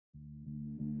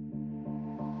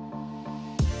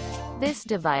This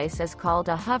device is called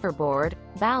a hoverboard,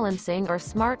 balancing or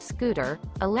smart scooter,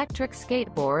 electric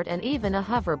skateboard and even a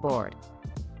hoverboard.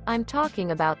 I'm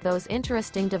talking about those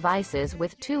interesting devices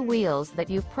with two wheels that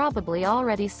you've probably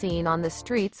already seen on the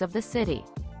streets of the city.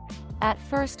 At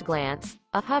first glance,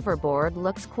 a hoverboard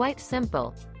looks quite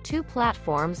simple, two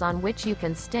platforms on which you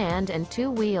can stand and two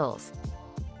wheels.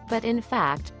 But in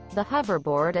fact, the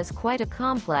hoverboard is quite a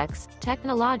complex,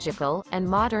 technological, and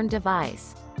modern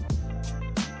device.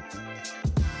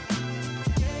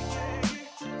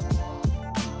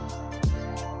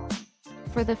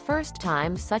 For the first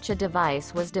time such a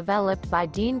device was developed by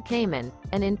Dean Kamen,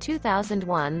 and in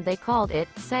 2001 they called it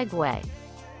Segway.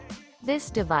 This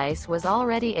device was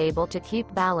already able to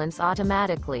keep balance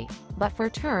automatically, but for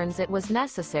turns it was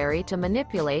necessary to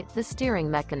manipulate the steering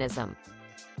mechanism.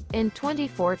 In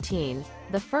 2014,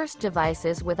 the first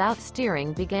devices without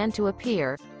steering began to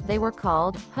appear. They were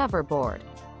called hoverboard.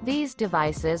 These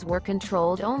devices were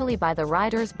controlled only by the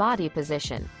rider's body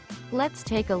position. Let's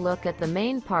take a look at the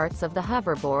main parts of the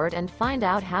hoverboard and find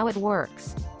out how it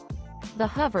works. The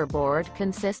hoverboard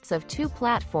consists of two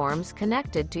platforms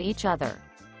connected to each other.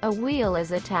 A wheel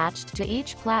is attached to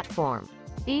each platform.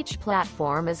 Each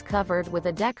platform is covered with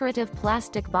a decorative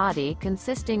plastic body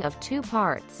consisting of two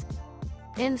parts.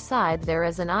 Inside there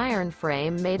is an iron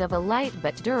frame made of a light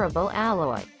but durable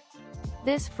alloy.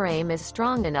 This frame is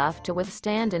strong enough to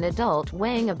withstand an adult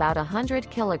weighing about 100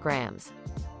 kilograms.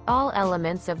 All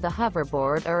elements of the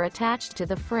hoverboard are attached to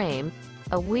the frame: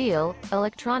 a wheel,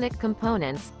 electronic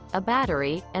components, a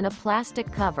battery, and a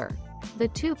plastic cover. The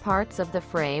two parts of the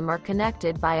frame are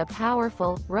connected by a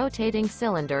powerful, rotating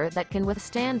cylinder that can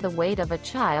withstand the weight of a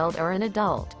child or an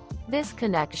adult. This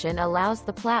connection allows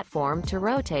the platform to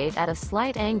rotate at a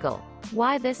slight angle.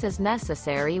 Why this is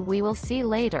necessary we will see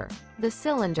later. The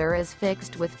cylinder is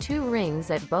fixed with two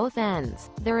rings at both ends.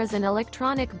 There is an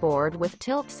electronic board with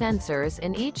tilt sensors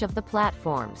in each of the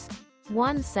platforms.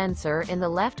 One sensor in the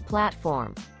left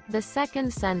platform. The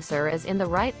second sensor is in the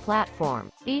right platform.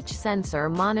 Each sensor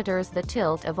monitors the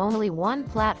tilt of only one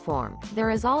platform. There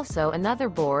is also another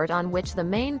board on which the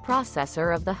main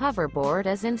processor of the hoverboard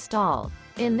is installed.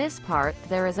 In this part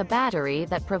there is a battery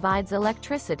that provides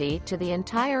electricity to the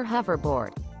entire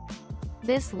hoverboard.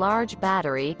 This large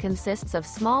battery consists of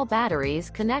small batteries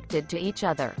connected to each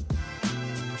other.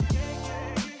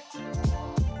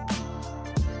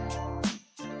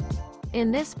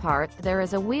 In this part there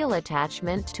is a wheel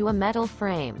attachment to a metal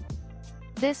frame.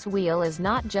 This wheel is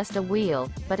not just a wheel,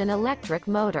 but an electric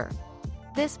motor.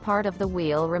 This part of the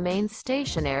wheel remains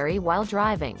stationary while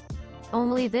driving.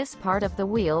 Only this part of the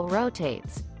wheel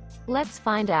rotates. Let's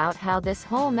find out how this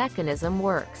whole mechanism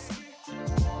works.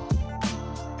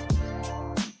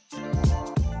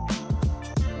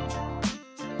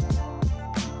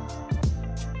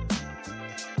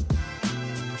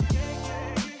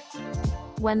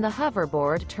 When the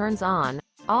hoverboard turns on,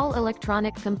 all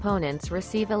electronic components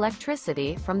receive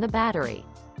electricity from the battery.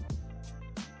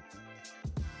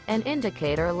 An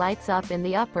indicator lights up in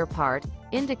the upper part,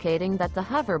 indicating that the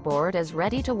hoverboard is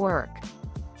ready to work.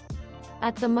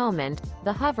 At the moment,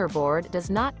 the hoverboard does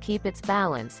not keep its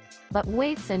balance, but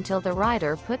waits until the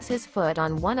rider puts his foot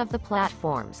on one of the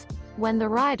platforms. When the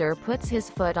rider puts his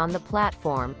foot on the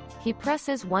platform, he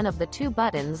presses one of the two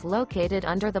buttons located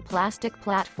under the plastic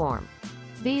platform.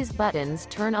 These buttons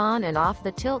turn on and off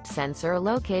the tilt sensor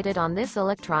located on this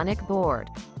electronic board.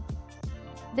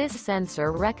 This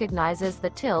sensor recognizes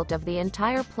the tilt of the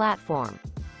entire platform.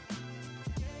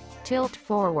 Tilt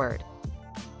forward.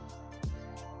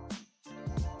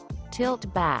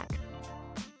 Tilt back.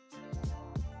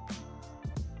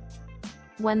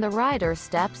 When the rider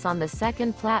steps on the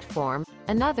second platform,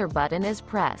 another button is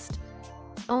pressed.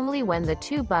 Only when the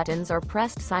two buttons are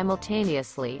pressed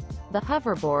simultaneously, the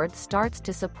hoverboard starts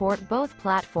to support both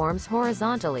platforms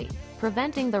horizontally,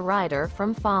 preventing the rider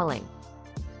from falling.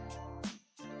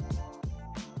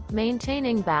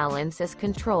 Maintaining balance is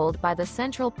controlled by the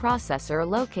central processor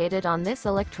located on this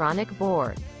electronic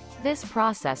board. This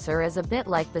processor is a bit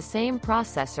like the same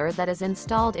processor that is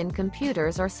installed in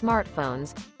computers or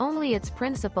smartphones, only its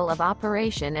principle of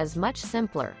operation is much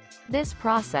simpler. This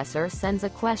processor sends a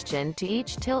question to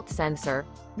each tilt sensor: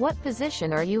 what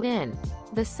position are you in?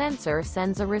 The sensor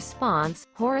sends a response,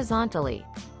 horizontally.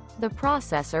 The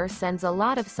processor sends a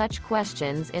lot of such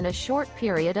questions in a short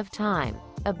period of time.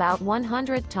 about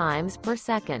 100 times per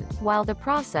second. While the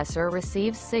processor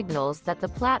receives signals that the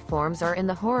platforms are in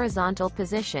the horizontal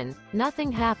position,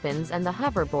 nothing happens and the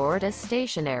hoverboard is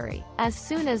stationary. As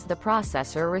soon as the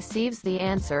processor receives the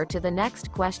answer to the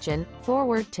next question,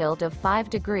 forward tilt of 5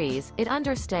 degrees, it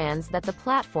understands that the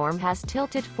platform has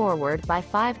tilted forward by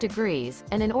 5 degrees,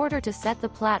 and in order to set the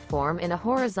platform in a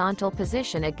horizontal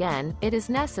position again, it is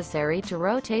necessary to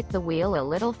rotate the wheel a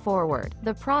little forward.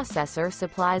 The processor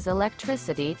supplies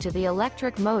electricity to the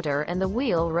electric motor and the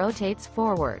wheel rotates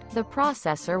forward. The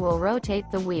processor will rotate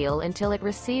the wheel until it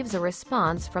receives a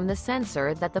response from the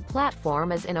sensor that the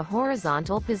platform is in a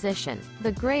horizontal position.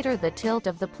 The greater the tilt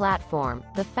of the platform,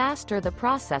 the faster the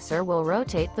processor will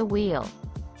rotate the wheel.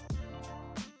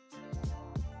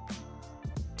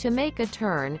 To make a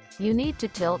turn, you need to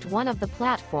tilt one of the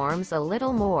platforms a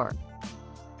little more.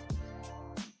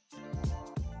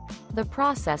 The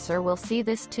processor will see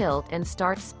this tilt and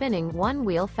start spinning one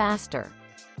wheel faster.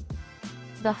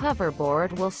 The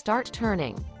hoverboard will start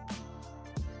turning.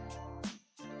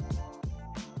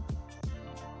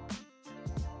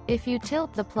 If you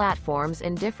tilt the platforms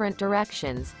in different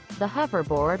directions, the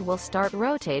hoverboard will start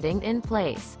rotating in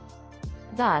place.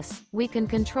 Thus, we can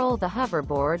control the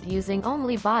hoverboard using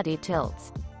only body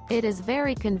tilts. It is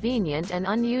very convenient and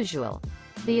unusual.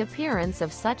 The appearance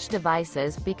of such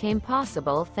devices became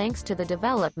possible thanks to the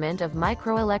development of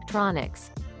microelectronics.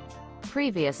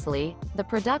 Previously, the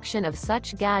production of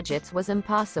such gadgets was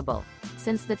impossible,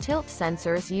 since the tilt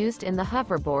sensors used in the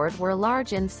hoverboard were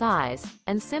large in size,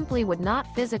 and simply would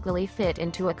not physically fit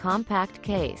into a compact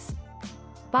case.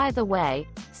 By the way,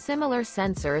 similar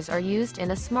sensors are used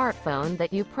in a smartphone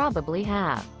that you probably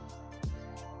have.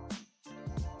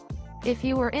 If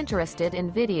you are interested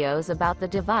in videos about the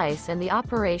device and the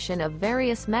operation of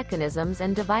various mechanisms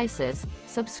and devices,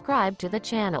 subscribe to the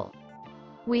channel.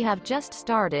 We have just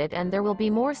started and there will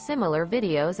be more similar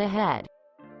videos ahead.